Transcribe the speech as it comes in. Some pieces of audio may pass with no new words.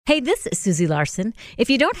Hey, this is Susie Larson. If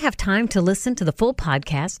you don't have time to listen to the full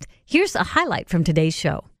podcast, here's a highlight from today's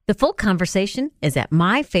show. The full conversation is at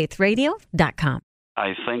myfaithradio.com.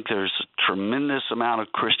 I think there's a tremendous amount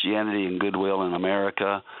of Christianity and goodwill in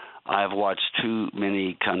America. I've watched too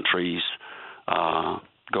many countries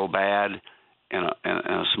go bad in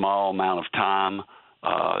a small amount of time.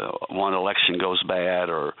 One election goes bad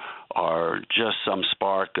or just some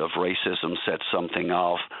spark of racism sets something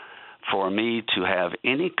off. For me to have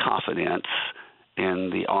any confidence in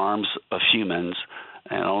the arms of humans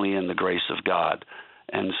and only in the grace of God.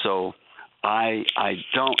 And so I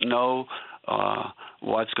don't know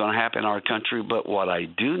what's going to happen in our country, but what I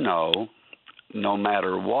do know, no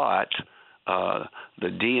matter what, the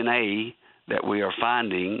DNA that we are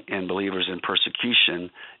finding in believers in persecution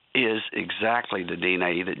is exactly the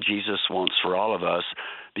DNA that Jesus wants for all of us,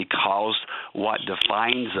 because what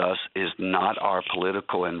defines us is not our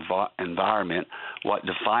political environment. What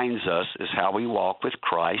defines us is how we walk with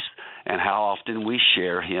Christ and how often we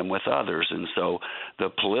share him with others. And so the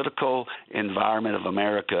political environment of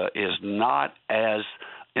America is not as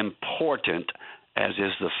important as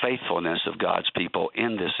is the faithfulness of God's people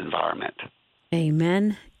in this environment.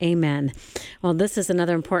 Amen. Amen. Well, this is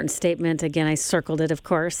another important statement. Again, I circled it, of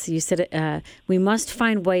course. You said we must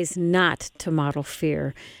find ways not to model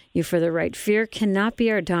fear. You further write, fear cannot be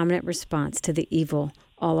our dominant response to the evil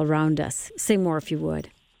all around us. Say more if you would.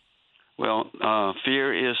 Well,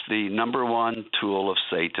 fear is the number one tool of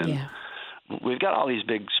Satan. Yeah. We've got all these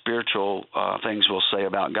big spiritual things we'll say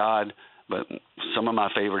about God, but some of my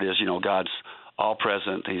favorite is, God's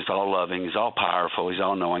all-present, he's all-loving, he's all-powerful, he's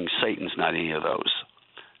all-knowing. Satan's not any of those.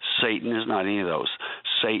 Satan is not any of those.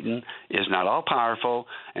 Satan is not all-powerful,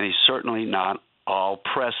 and he's certainly not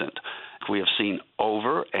all-present. We have seen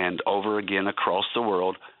over and over again across the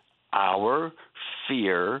world, our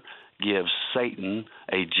fear gives Satan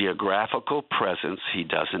a geographical presence he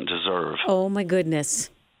doesn't deserve. Oh, my goodness.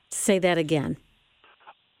 Say that again.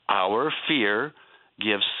 Our fear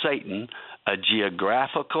gives Satan a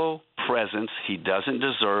geographical presence he doesn't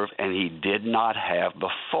deserve and he did not have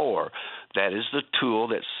before. That is the tool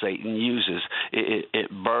that Satan uses. It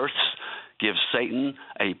births, gives Satan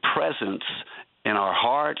a presence in our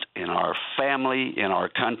heart, in our family, in our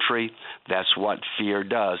country. That's what fear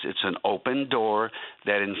does. It's an open door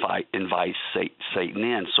that invites Satan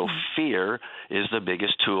in. So fear is the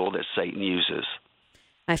biggest tool that Satan uses.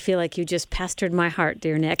 I feel like you just pastored my heart,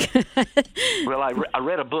 dear Nick. Well, I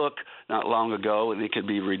read a book not long ago, and it could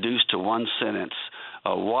be reduced to one sentence.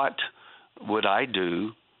 What would I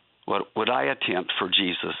do? What would I attempt for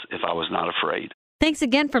Jesus if I was not afraid? Thanks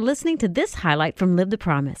again for listening to this highlight from Live the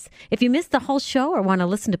Promise. If you missed the whole show or want to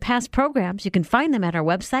listen to past programs, you can find them at our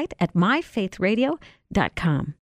website at myfaithradio.com.